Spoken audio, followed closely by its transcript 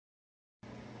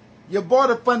Your boy,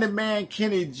 the funny man,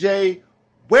 Kenny J.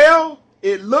 Well,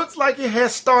 it looks like it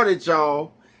has started,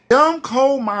 y'all. Dumb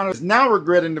coal miners now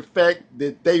regretting the fact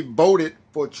that they voted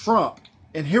for Trump.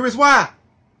 And here is why.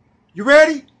 You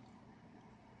ready?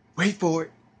 Wait for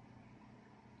it.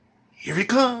 Here it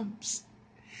comes.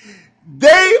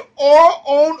 They are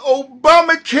on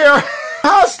Obamacare.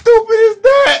 How stupid is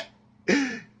that?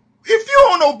 If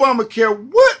you're on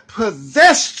Obamacare, what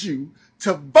possessed you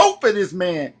to vote for this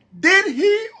man? Did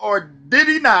he or did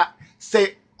he not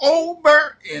say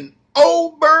over and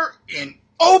over and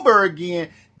over again,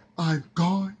 I'm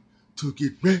going to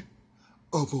get rid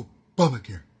of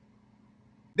Obamacare?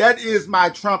 That is my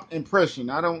Trump impression.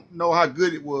 I don't know how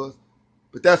good it was,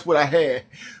 but that's what I had.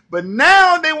 But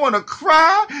now they want to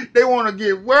cry. They want to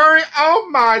get worried. Oh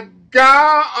my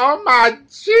God. Oh my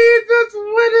Jesus.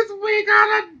 What is we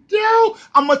gonna do?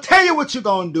 I'm going to tell you what you're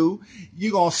going to do.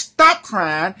 You're going to stop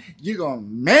crying. You're going to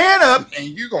man up and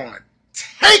you're going to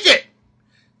take it.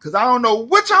 Because I don't know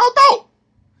what y'all thought.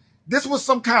 This was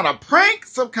some kind of prank,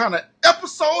 some kind of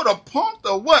episode or punked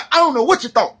or what. I don't know what you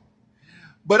thought.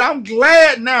 But I'm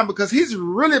glad now because he's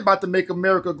really about to make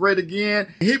America great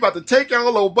again. He about to take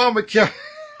y'all Obamacare.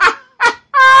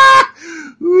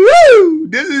 Woo!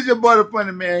 This is your boy, the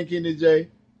funny man, Kenny J.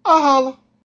 Holla.